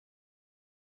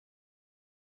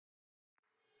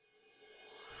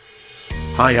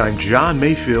Hi, I'm John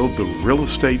Mayfield, the real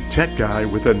estate tech guy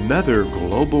with another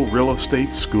Global Real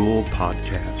Estate School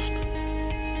podcast.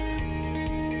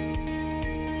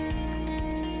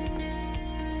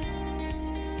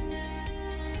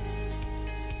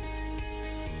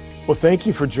 Well, thank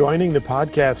you for joining the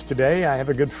podcast today. I have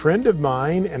a good friend of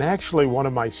mine and actually one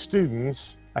of my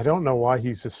students. I don't know why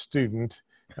he's a student,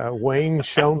 Wayne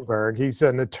Schoeneberg. He's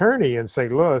an attorney in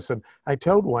St. Louis. And I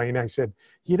told Wayne, I said,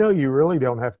 you know, you really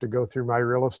don't have to go through my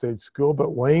real estate school.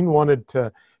 But Wayne wanted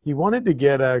to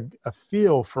get a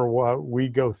feel for what we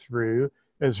go through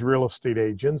as real estate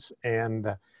agents.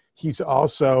 And he's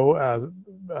also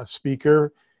a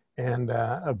speaker and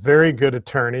a very good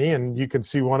attorney. And you can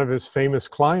see one of his famous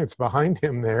clients behind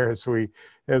him there as we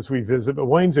visit. But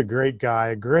Wayne's a great guy,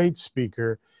 a great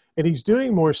speaker. And he's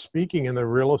doing more speaking in the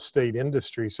real estate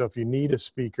industry. So if you need a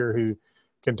speaker who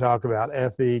can talk about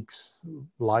ethics,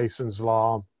 license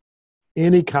law,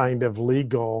 any kind of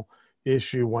legal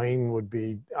issue,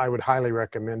 Wayne I would highly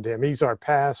recommend him. He's our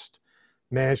past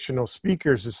National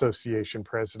Speakers Association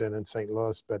president in St.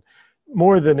 Louis, but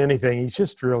more than anything, he's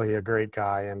just really a great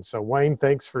guy. And so Wayne,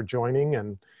 thanks for joining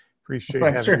and appreciate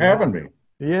Thanks for having me.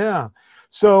 Yeah.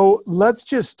 So let's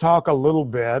just talk a little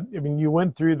bit. I mean, you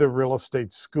went through the real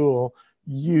estate school.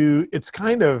 It's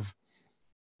kind of,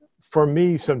 for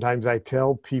me, sometimes I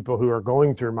tell people who are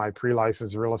going through my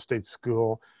pre-licensed real estate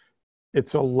school,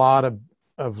 it's a lot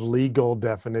of legal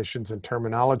definitions and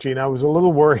terminology. And I was a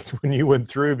little worried when you went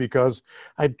through because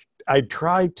I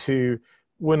try to,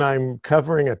 when I'm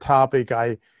covering a topic,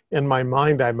 in my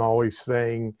mind, I'm always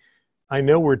saying, I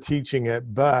know we're teaching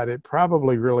it, but it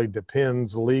probably really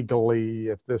depends legally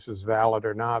if this is valid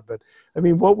or not. But I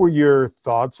mean, what were your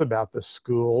thoughts about the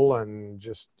school and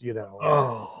just,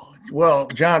 Oh, well,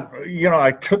 John,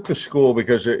 I took the school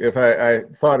because I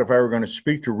thought if I were going to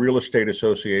speak to real estate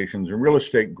associations and real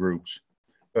estate groups,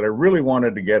 that I really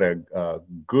wanted to get a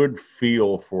good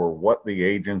feel for what the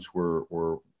agents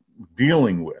were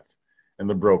dealing with and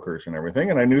the brokers and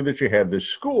everything. And I knew that you had this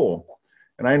school.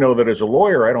 And I know that as a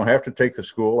lawyer, I don't have to take the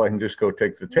school. I can just go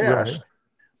take the test. Right.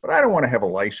 But I don't want to have a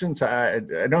license. I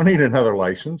don't need another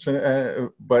license.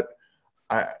 But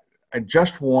I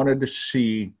just wanted to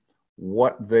see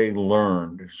what they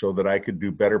learned so that I could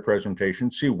do better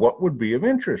presentations, see what would be of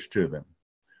interest to them.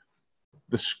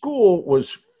 The school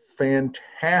was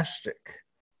fantastic.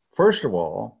 First of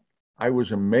all, I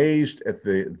was amazed at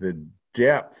the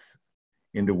depth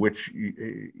into which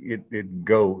it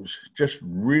goes. Just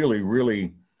really,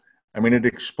 really, I mean, it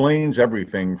explains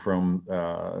everything from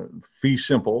fee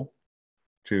simple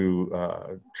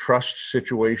to trust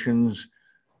situations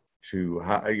to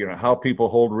how people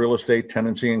hold real estate,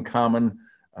 tenancy in common,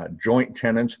 joint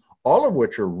tenants, all of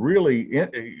which are really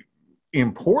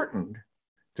important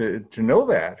to know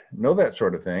that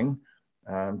sort of thing.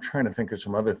 I'm trying to think of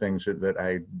some other things that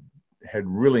I had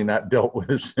really not dealt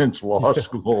with since law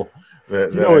school.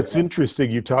 It's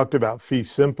interesting. You talked about fee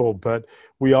simple, but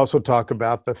we also talk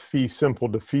about the fee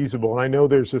simple to feasible. And I know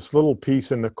there's this little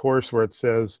piece in the course where it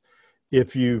says,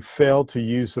 if you fail to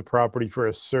use the property for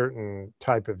a certain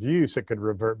type of use, it could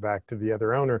revert back to the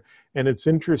other owner. And it's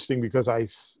interesting because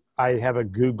I have a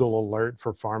Google alert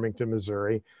for Farmington,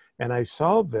 Missouri, and I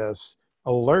saw this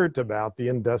alert about the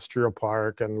industrial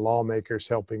park and lawmakers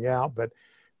helping out. But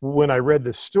when I read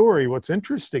the story, what's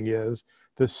interesting is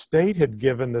the state had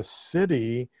given the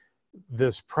city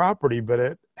this property, but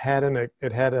it had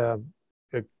a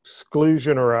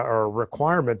exclusion or a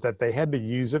requirement that they had to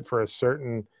use it for a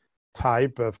certain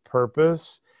type of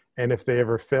purpose. And if they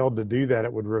ever failed to do that,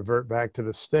 it would revert back to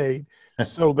the state.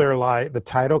 So they're like, the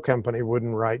title company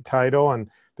wouldn't write title. And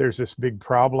there's this big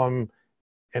problem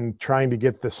in trying to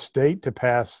get the state to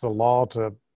pass the law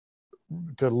to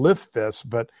lift this.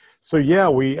 But so, yeah,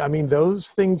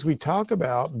 those things we talk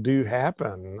about do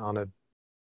happen on a.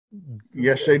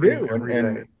 Yes, they do.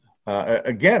 And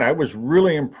again, I was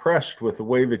really impressed with the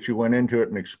way that you went into it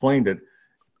and explained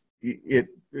it.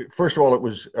 First of all, it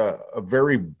was a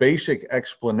very basic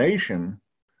explanation,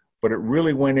 but it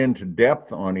really went into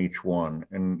depth on each one.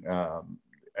 And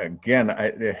again,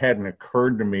 it hadn't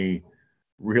occurred to me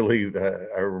really,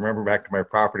 I remember back to my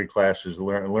property classes,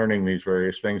 learning these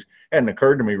various things. It hadn't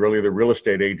occurred to me really that real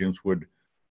estate agents would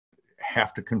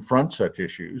have to confront such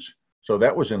issues. So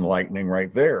that was enlightening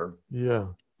right there. Yeah.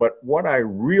 But what I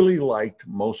really liked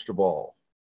most of all,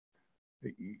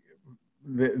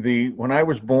 when I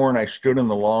was born, I stood in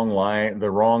the wrong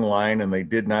line, and they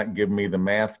did not give me the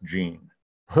math gene.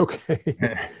 Okay.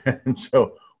 And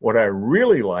so what I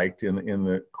really liked in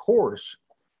the course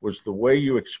was the way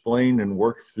you explained and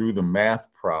worked through the math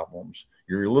problems.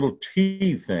 Your little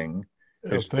T thing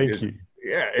Thank you.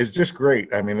 Yeah, it's just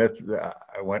great. I mean,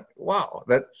 I went, wow,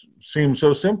 that seems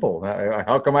so simple.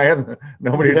 How come I hadn't,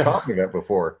 nobody had Yeah. taught me that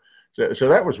before? So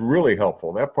that was really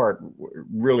helpful. That part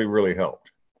really, really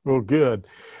helped. Well, good.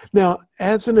 Now,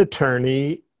 as an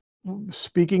attorney,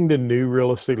 speaking to new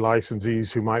real estate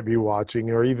licensees who might be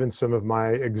watching, or even some of my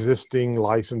existing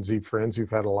licensee friends who've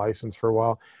had a license for a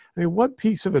while, I mean, what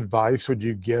piece of advice would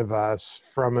you give us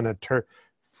from an attorney,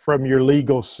 from your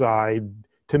legal side,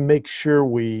 to make sure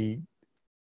we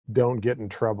don't get in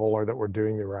trouble or that we're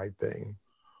doing the right thing?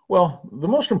 Well, the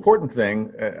most important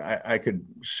thing I could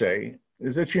say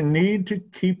is that you need to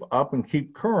keep up and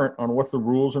keep current on what the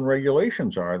rules and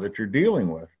regulations are that you're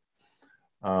dealing with.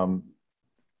 Um,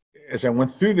 as I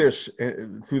went through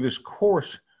this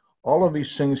course, all of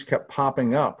these things kept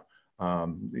popping up.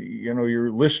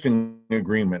 Your listing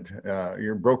agreement,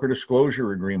 your broker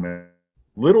disclosure agreement,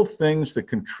 little things that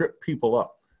can trip people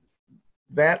up.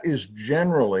 That is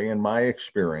generally, in my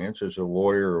experience as a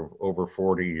lawyer of over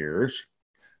 40 years,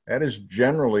 that is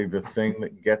generally the thing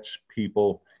that gets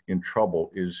people in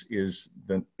trouble is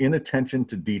the inattention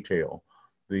to detail,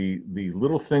 the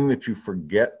little thing that you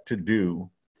forget to do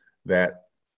that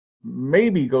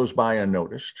maybe goes by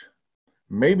unnoticed.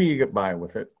 Maybe you get by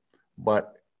with it,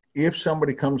 but if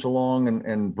somebody comes along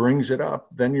and brings it up,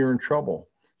 then you're in trouble.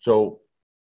 So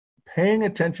paying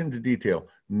attention to detail,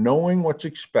 knowing what's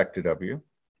expected of you,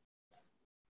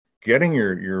 getting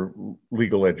your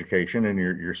legal education and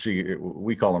your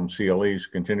we call them CLEs,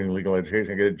 continuing legal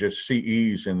education, just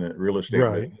CEs in the real estate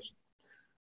Right. business,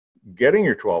 getting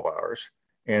your 12 hours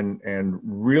and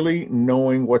really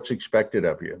knowing what's expected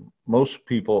of you. Most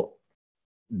people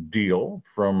deal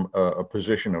from a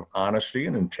position of honesty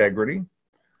and integrity.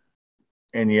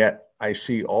 And yet I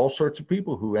see all sorts of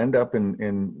people who end up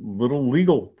in little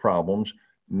legal problems,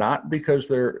 not because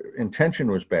their intention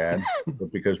was bad,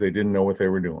 but because they didn't know what they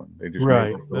were doing. They just made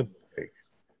Right. a mistake.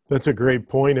 That's a great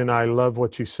point, and I love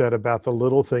what you said about the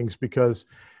little things, because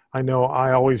I know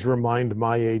I always remind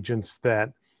my agents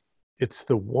that it's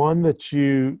the one that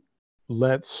you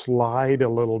let slide a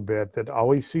little bit that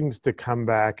always seems to come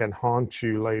back and haunt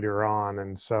you later on.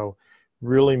 And so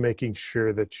really making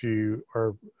sure that you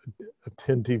are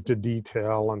attentive to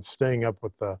detail and staying up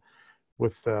with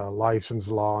the license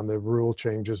law and the rule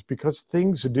changes, because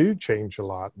things do change a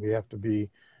lot. We have to be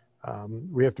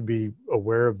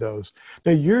aware of those.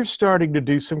 Now, you're starting to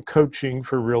do some coaching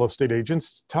for real estate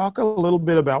agents. Talk a little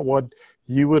bit about what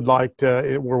you would like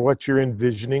to, or what you're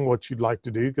envisioning, what you'd like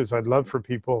to do, because I'd love for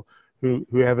people who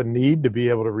have a need to be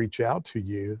able to reach out to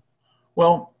you.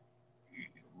 Well,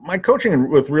 my coaching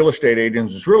with real estate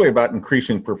agents is really about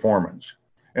increasing performance.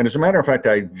 And as a matter of fact,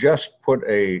 I just put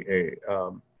a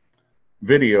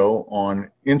video on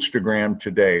Instagram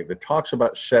today that talks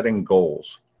about setting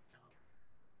goals.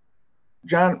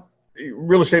 John,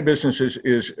 real estate business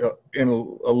is in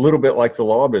a little bit like the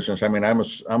law business. I mean, I'm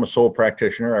a sole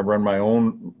practitioner. I've run my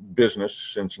own business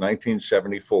since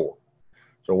 1974.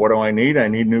 So what do I need? I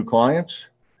need new clients,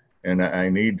 and I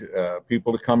need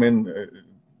people to come in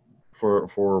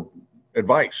for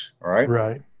advice. All right.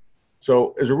 Right.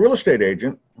 So as a real estate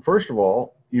agent, first of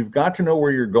all, you've got to know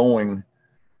where you're going.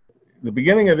 The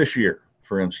beginning of this year,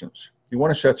 for instance, you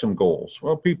want to set some goals.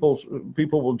 Well, people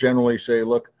will generally say,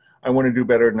 look, I want to do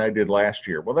better than I did last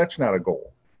year. Well, that's not a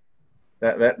goal.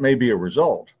 That may be a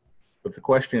result, but the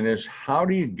question is, how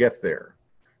do you get there?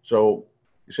 So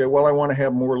you say, well, I want to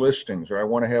have more listings, or I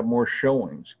want to have more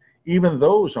showings. Even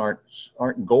those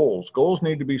aren't goals. Goals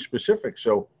need to be specific.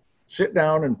 So sit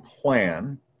down and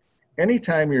plan.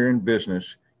 Anytime you're in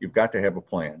business, you've got to have a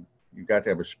plan. You've got to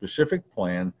have a specific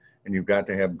plan, and you've got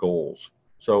to have goals.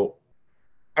 So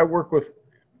I work with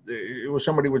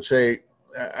somebody would say,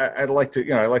 I'd like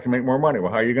to make more money.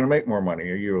 Well, how are you going to make more money?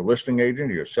 Are you a listing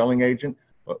agent? Are you a selling agent?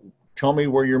 Tell me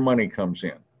where your money comes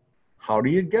in. How do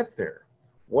you get there?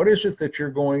 What is it that you're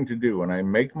going to do? And I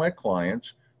make my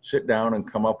clients sit down and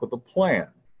come up with a plan.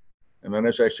 And then,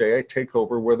 as I say, I take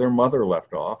over where their mother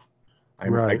left off. I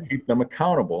Right. keep them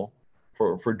accountable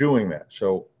for doing that.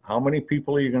 So how many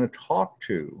people are you going to talk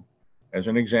to, as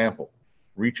an example,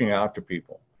 reaching out to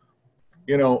people?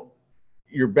 You know,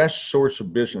 your best source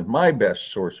of business, my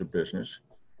best source of business,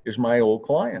 is my old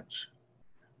clients.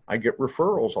 I get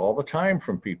referrals all the time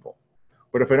from people.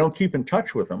 But if I don't keep in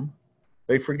touch with them,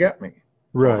 they forget me.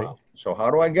 Right. So how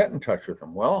do I get in touch with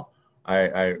them? Well,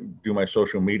 I do my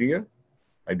social media.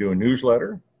 I do a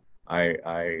newsletter.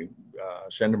 I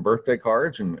send them birthday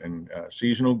cards and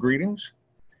seasonal greetings.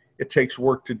 It takes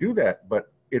work to do that,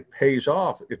 but it pays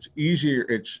off. It's easier.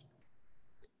 It's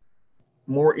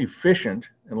more efficient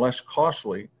and less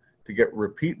costly to get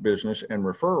repeat business and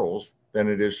referrals than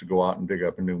it is to go out and dig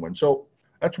up a new one. So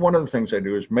That's one of the things I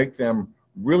do, is make them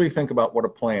really think about what a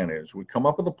plan is. We come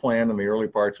up with a plan in the early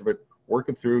parts of it, work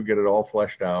it through, get it all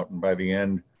fleshed out, and by the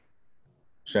end,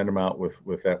 send them out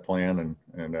with that plan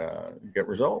and get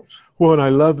results. Well, and I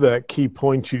love that key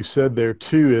point you said there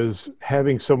too, is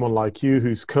having someone like you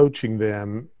who's coaching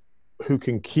them, who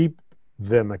can keep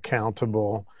them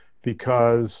accountable.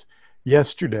 Because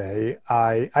yesterday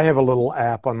I have a little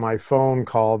app on my phone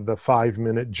called the 5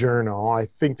 Minute Journal. I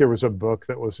think there was a book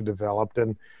that was developed,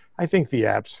 and I think the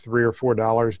app's $3 or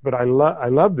 $4, but I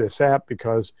love this app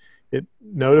because it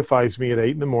notifies me at 8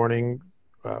 in the morning.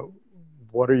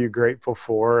 What are you grateful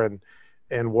for?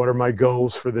 And what are my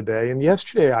goals for the day? And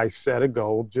yesterday I set a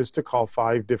goal just to call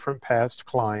 5 different past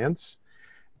clients.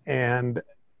 And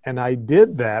I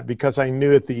did that because I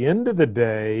knew at the end of the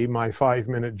day, my 5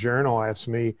 minute journal asked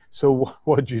me, so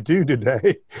what'd you do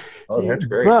today? Oh, that's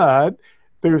great. But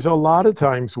there's a lot of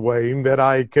times, Wayne, that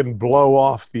I can blow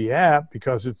off the app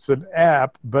because it's an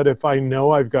app. But if I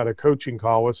know I've got a coaching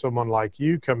call with someone like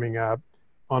you coming up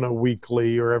on a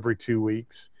weekly or every 2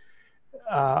 weeks,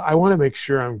 I want to make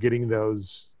sure I'm getting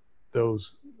those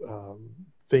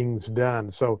things done.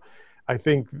 So I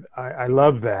think I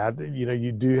love that. You know,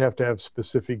 you do have to have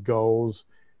specific goals,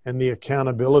 and the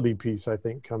accountability piece, I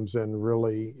think, comes in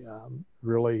really,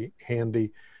 really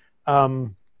handy.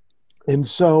 And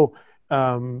so,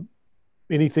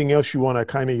 anything else you want to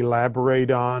kind of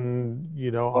elaborate on?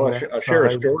 You know, Well, on that I'll share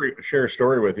a side? story. Share a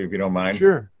story with you if you don't mind.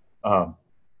 Sure. Um,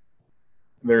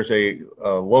 there's a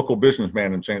local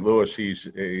businessman in St. Louis.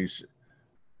 He's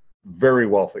very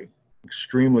wealthy,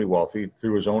 extremely wealthy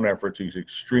through his own efforts. He's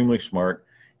extremely smart.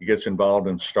 He gets involved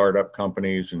in startup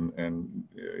companies, and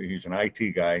he's an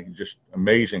IT guy. He's just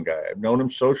amazing guy. I've known him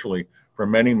socially for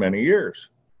many, many years.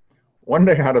 One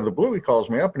day out of the blue, he calls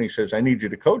me up and he says, "I need you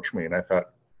to coach me." And I thought,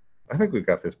 I think we've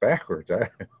got this backwards.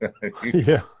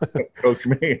 Yeah. Coach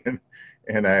me.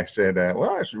 And I said,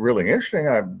 well, it's really interesting.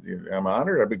 I'm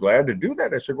honored. I'd be glad to do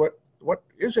that. I said, what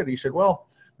is it? He said, well,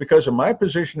 because of my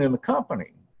position in the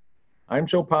company, I'm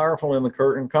so powerful in the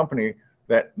current company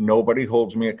that nobody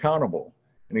holds me accountable.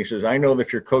 And he says, I know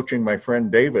that you're coaching my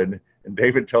friend David, and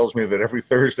David tells me that every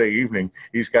Thursday evening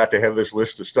he's got to have this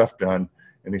list of stuff done.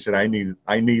 And he said, I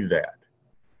need that.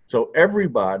 So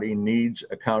everybody needs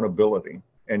accountability.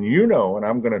 And and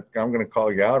I'm gonna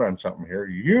call you out on something here.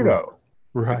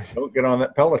 Right. Don't get on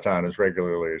that Peloton as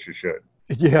regularly as you should.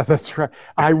 Yeah, that's right.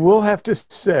 I will have to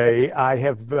say I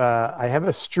have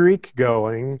a streak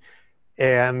going,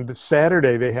 and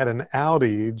Saturday they had an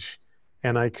outage,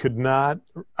 and I could not.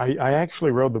 I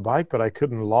actually rode the bike, but I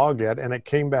couldn't log it, and it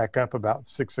came back up about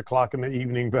 6 o'clock in the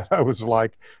evening. But I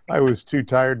was too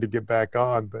tired to get back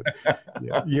on. But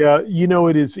yeah, you know,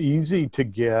 it is easy to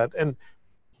get, and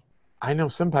I know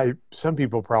some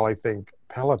people probably think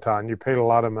Peloton, you paid a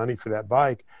lot of money for that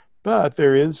bike, but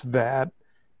there is that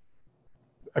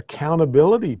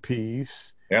accountability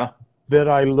piece that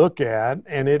I look at,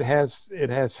 and it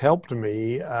has helped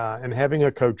me, and having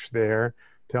a coach there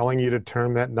telling you to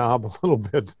turn that knob a little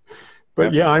bit.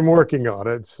 But yeah, I'm working on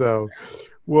it. So,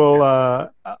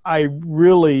 well, I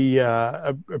really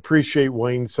appreciate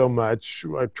Wayne so much.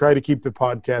 I try to keep the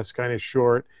podcast kind of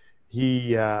short.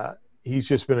 He's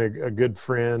just been a good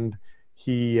friend.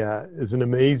 He is an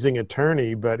amazing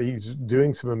attorney, but he's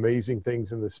doing some amazing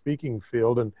things in the speaking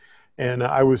field. And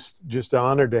I was just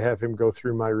honored to have him go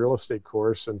through my real estate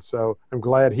course. And so I'm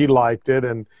glad he liked it.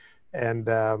 And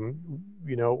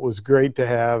you know, it was great to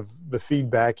have the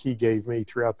feedback he gave me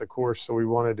throughout the course. So we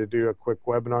wanted to do a quick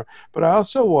webinar, but I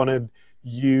also wanted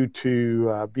you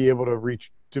to be able to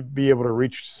reach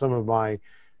some of my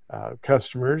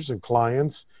customers and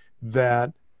clients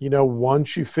that, you know,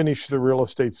 once you finish the real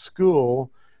estate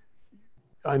school,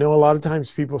 I know a lot of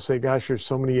times people say, gosh, there's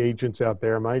so many agents out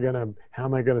there. How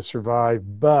am I going to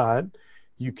survive? But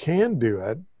you can do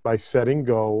it by setting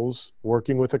goals,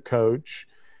 working with a coach,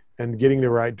 and getting the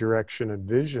right direction and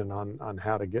vision on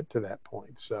how to get to that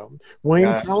point. So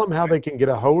Wayne, tell them how they can get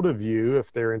a hold of you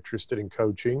if they're interested in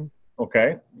coaching.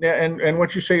 Okay. Yeah. And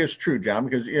what you say is true, John,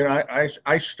 because, you know,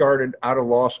 I started out of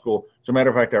law school. As a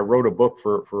matter of fact, I wrote a book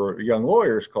for young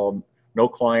lawyers called No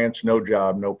Clients, No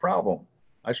Job, No Problem.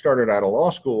 I started out of law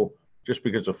school just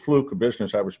because a fluke, a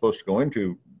business I was supposed to go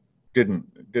into didn't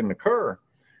occur.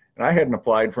 And I hadn't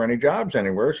applied for any jobs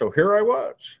anywhere. So here I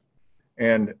was,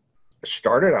 and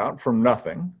started out from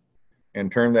nothing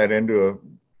and turned that into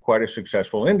quite a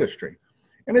successful industry.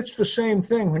 And it's the same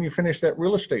thing when you finish that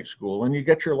real estate school and you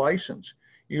get your license.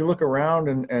 You look around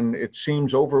and it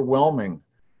seems overwhelming.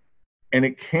 And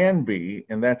it can be,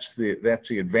 and that's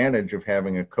the advantage of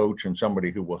having a coach and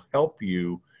somebody who will help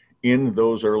you in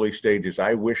those early stages.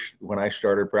 I wish when I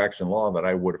started practicing law that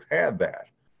I would have had that,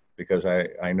 because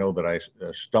I know that I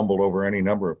stumbled over any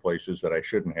number of places that I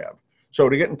shouldn't have. So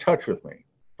to get in touch with me,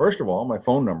 first of all, my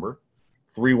phone number,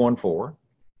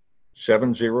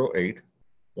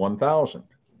 314-708-1000.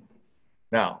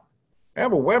 Now, I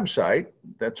have a website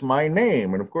that's my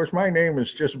name. And of course, my name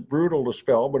is just brutal to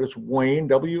spell, but it's Wayne,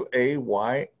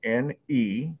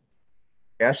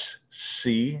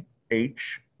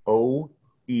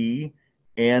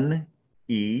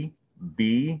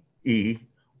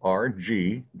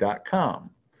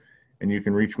 And you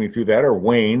can reach me through that, or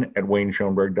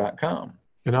Wayne@WayneSchoeneberg.com.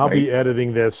 And I'll be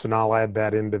editing this, and I'll add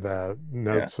that into the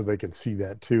notes so they can see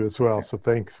that too as well. Yeah. So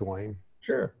thanks, Wayne.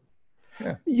 Sure.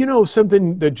 Yeah. You know,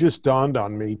 something that just dawned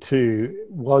on me too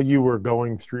while you were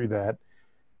going through that,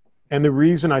 and the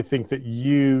reason I think that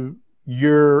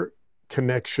your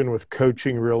connection with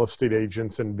coaching real estate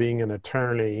agents and being an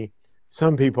attorney,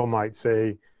 some people might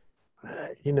say,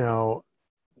 you know,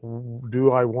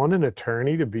 do I want an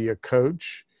attorney to be a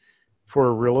coach for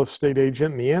a real estate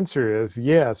agent? And the answer is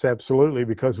yes, absolutely,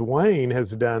 because Wayne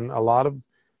has done a lot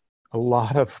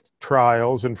of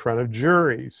trials in front of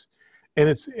juries.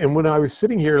 And when I was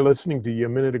sitting here listening to you a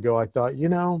minute ago, I thought, you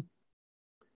know,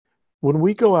 when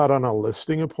we go out on a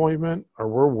listing appointment or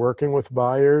we're working with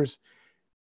buyers,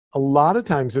 a lot of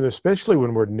times, and especially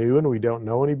when we're new and we don't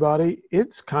know anybody,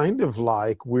 it's kind of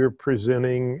like we're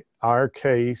presenting our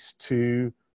case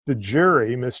to the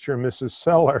jury, Mr. and Mrs.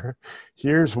 Seller.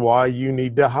 Here's why you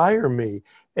need to hire me.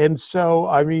 And so,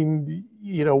 I mean,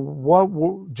 you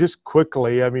know, just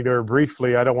quickly, I mean, or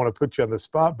briefly, I don't want to put you on the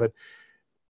spot, but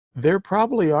there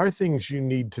probably are things you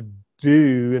need to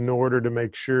do in order to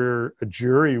make sure a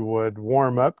jury would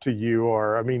warm up to you,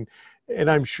 or, I mean,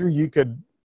 and I'm sure you could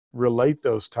relate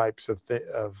those types of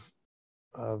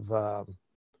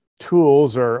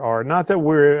tools, or not that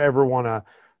we ever want to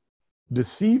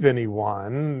deceive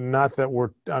anyone, not that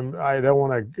I don't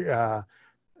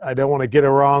want to get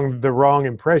the wrong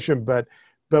impression, but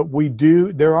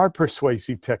there are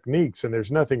persuasive techniques, and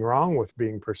there's nothing wrong with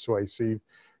being persuasive.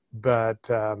 But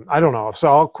I don't know. So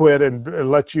I'll quit and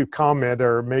let you comment,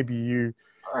 or maybe you.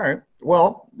 All right.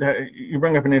 Well, you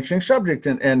bring up an interesting subject,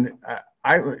 and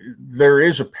there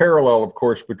is a parallel, of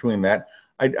course, between that.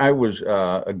 I was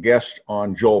a guest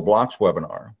on Joel Block's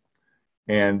webinar,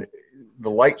 and the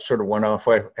light sort of went off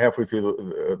halfway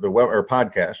through the web or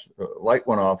podcast. The light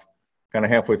went off kind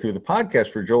of halfway through the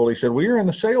podcast for Joel. He said, "Well, you're in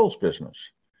the sales business."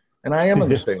 And I am in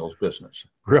the sales business.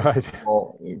 Right.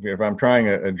 Well, if I'm trying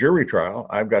a jury trial,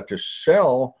 I've got to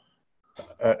sell.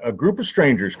 A group of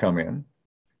strangers come in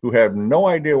who have no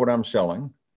idea what I'm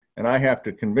selling, and I have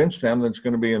to convince them that it's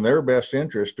going to be in their best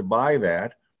interest to buy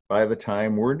that by the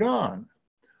time we're done.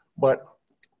 But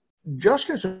just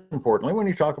as importantly, when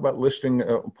you talk about listing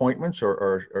appointments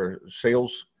or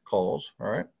sales calls,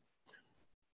 all right,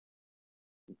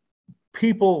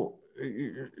 people,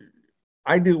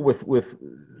 I deal with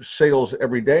sales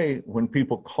every day when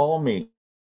people call me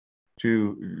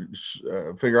to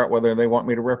figure out whether they want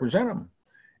me to represent them.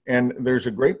 And there's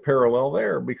a great parallel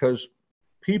there, because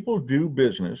people do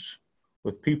business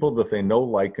with people that they know,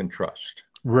 like, and trust.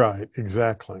 Right,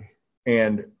 exactly.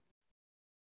 And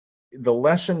the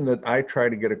lesson that I try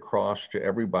to get across to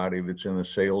everybody that's in the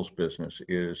sales business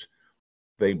is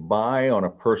they buy on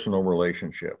a personal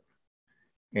relationship.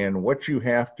 And what you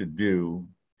have to do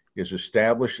is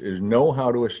know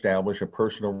how to establish a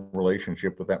personal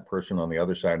relationship with that person on the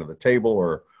other side of the table,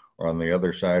 or on the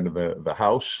other side of the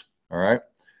house. All right.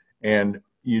 And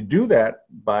you do that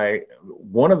by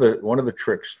one of the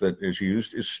tricks that is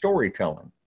used is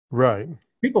storytelling. Right.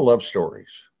 People love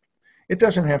stories. It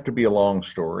doesn't have to be a long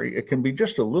story. It can be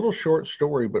just a little short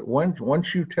story, but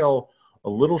once you tell a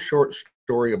little short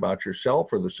story about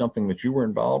yourself or something that you were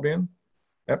involved in,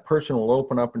 that person will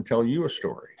open up and tell you a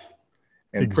story.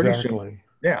 And exactly.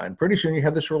 Pretty soon you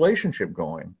have this relationship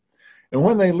going. And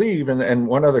when they leave, and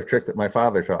one other trick that my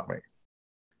father taught me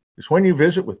is, when you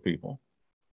visit with people,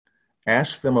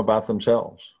 ask them about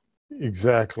themselves.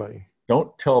 Exactly.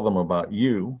 Don't tell them about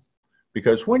you,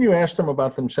 because when you ask them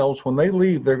about themselves, when they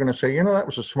leave, they're going to say, you know, that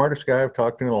was the smartest guy I've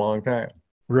talked to in a long time.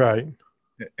 Right.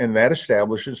 And that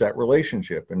establishes that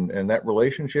relationship. And that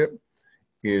relationship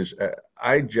is,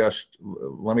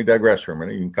 let me digress for a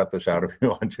minute. You can cut this out if you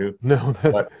want to. No.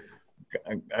 But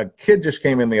a kid just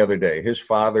came in the other day. His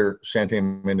father sent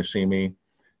him in to see me.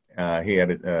 He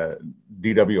had a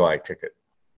DWI ticket.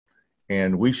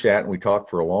 And we sat and we talked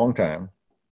for a long time.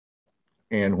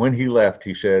 And when he left,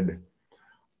 he said,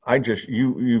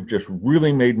 you've just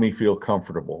really made me feel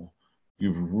comfortable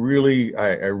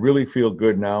I really feel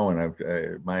good now,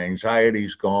 and my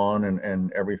anxiety's gone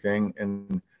and everything.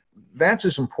 And that's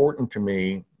as important to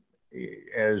me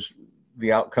as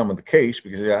the outcome of the case,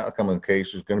 because the outcome of the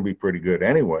case is going to be pretty good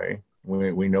anyway.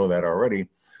 We know that already.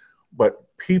 But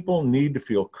people need to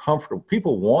feel comfortable.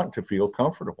 People want to feel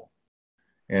comfortable.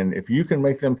 And if you can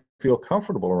make them feel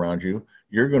comfortable around you,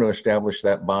 you're going to establish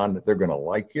that bond that they're going to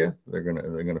like you. They're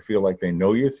going to feel like they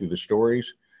know you through the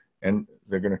stories, and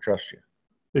they're going to trust you.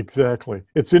 Exactly.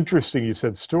 It's interesting you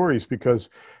said stories, because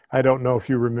I don't know if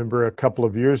you remember a couple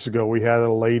of years ago, we had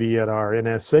a lady at our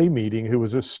NSA meeting who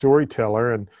was a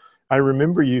storyteller. And I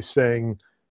remember you saying,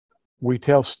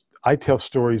 I tell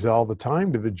stories all the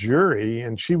time to the jury.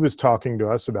 And she was talking to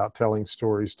us about telling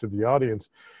stories to the audience.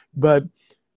 But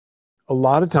a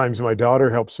lot of times my daughter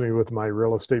helps me with my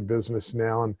real estate business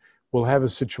now, and we'll have a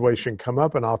situation come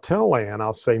up and I'll tell Ann,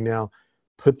 I'll say, now,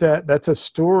 that's a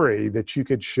story that you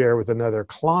could share with another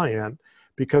client,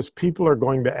 because people are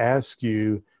going to ask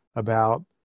you about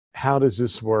how does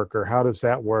this work or how does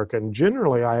that work. And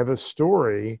generally I have a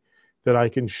story that I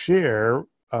can share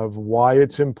of why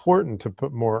it's important to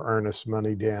put more earnest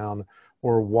money down,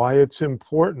 or why it's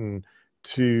important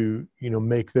to,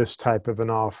 make this type of an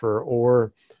offer,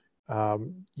 or,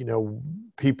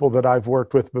 people that I've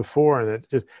worked with before. And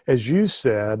it, as you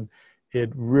said,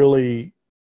 it really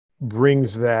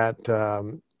brings that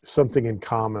something in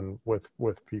common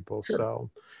with people. Sure. So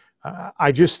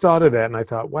I just thought of that, and I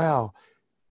thought, wow,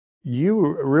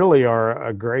 you really are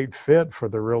a great fit for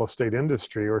the real estate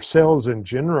industry, or sales in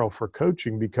general, for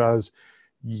coaching, because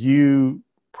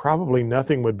probably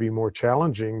nothing would be more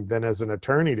challenging than, as an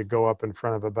attorney, to go up in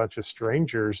front of a bunch of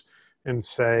strangers and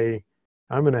say,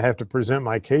 I'm going to have to present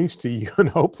my case to you and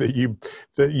hope that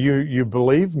you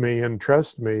believe me and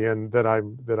trust me, and that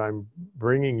I'm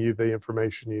bringing you the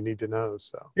information you need to know.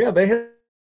 So yeah, they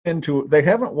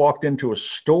haven't walked into a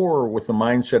store with the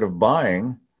mindset of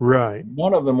buying. Right.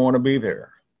 None of them want to be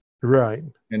there. Right.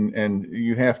 And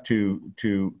you have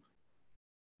to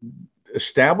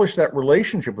establish that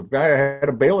relationship with the guy. I had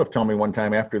a bailiff tell me one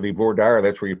time after the voir dire,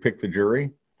 that's where you pick the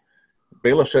jury.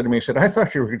 Bailiff said to me, he said, I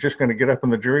thought you were just going to get up in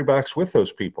the jury box with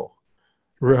those people.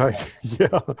 Right.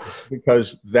 Yeah.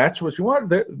 Because that's what you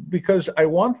want. Because I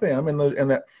want them in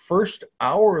that first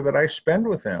hour that I spend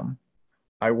with them,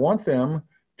 I want them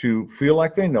to feel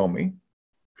like they know me,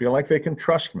 feel like they can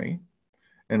trust me,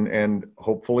 and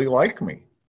hopefully like me.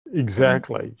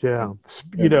 Exactly. Yeah.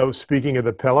 Speaking of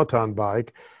the Peloton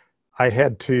bike, I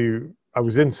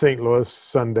was in St. Louis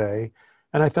Sunday,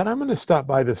 and I thought, I'm going to stop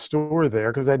by the store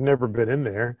there, because I'd never been in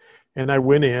there. And I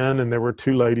went in, and there were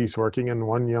two ladies working, and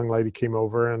one young lady came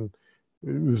over, and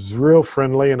it was real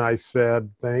friendly. And I said,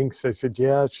 thanks. I said,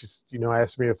 yeah. She's,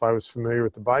 asked me if I was familiar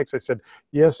with the bikes. I said,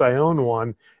 yes, I own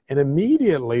one. And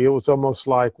immediately it was almost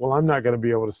like, well, I'm not going to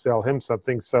be able to sell him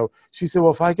something. So she said,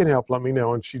 well, if I can help, let me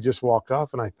know. And she just walked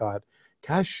off. And I thought,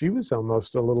 gosh, she was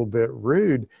almost a little bit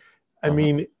rude. I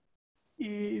mean,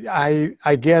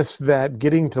 I guess that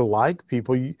getting to like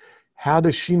people, how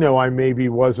does she know I maybe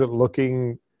wasn't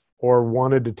looking or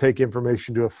wanted to take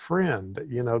information to a friend?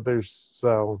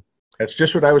 That's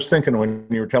just what I was thinking when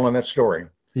you were telling that story.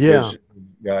 Yeah.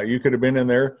 You could have been in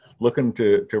there looking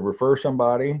to refer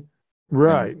somebody.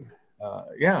 Right.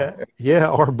 Yeah.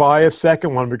 Or buy a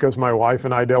second one, because my wife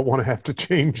and I don't want to have to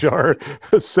change our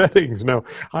settings. No,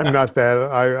 I'm not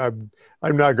that.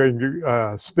 I'm not going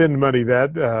to spend money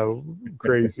that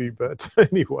crazy. But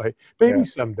anyway, maybe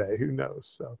someday, who knows?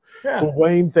 So, well,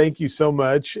 Wayne, thank you so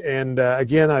much. And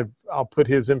again, I'll put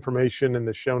his information in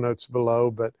the show notes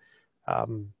below. But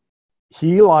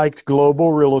he liked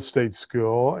Global Real Estate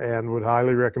School and would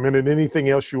highly recommend it. Anything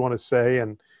else you want to say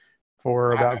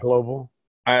about Global?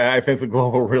 I think the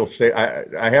Global Real Estate,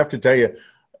 I have to tell you,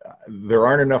 there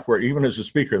aren't enough words, even as a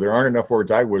speaker, there aren't enough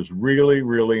words. I was really,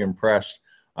 really impressed.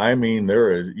 I mean,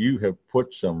 you have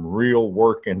put some real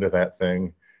work into that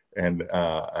thing. And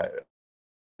I'd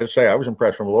say I was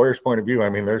impressed from a lawyer's point of view. I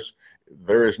mean,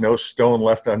 there is no stone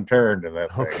left unturned in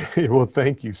that thing. Okay. Well,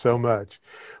 thank you so much.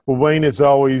 Well, Wayne, as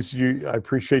always, I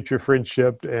appreciate your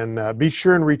friendship, and be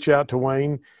sure and reach out to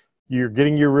Wayne. You're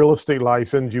getting your real estate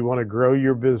license. You want to grow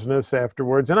your business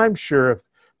afterwards. And I'm sure if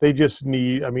they just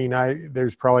need,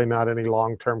 there's probably not any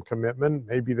long-term commitment.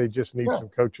 Maybe they just need some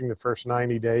coaching the first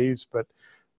 90 days, but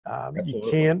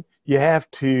you have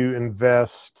to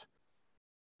invest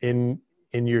in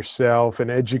yourself, in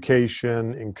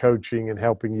education, in coaching, and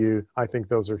helping you. I think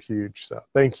those are huge. So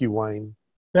thank you, Wayne.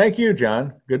 Thank you,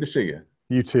 John. Good to see you.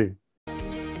 You too.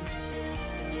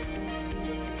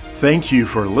 Thank you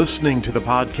for listening to the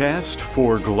podcast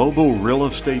for Global Real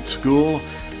Estate School.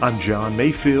 I'm John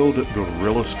Mayfield, the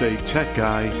Real Estate Tech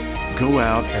Guy. Go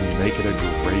out and make it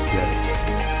a great day.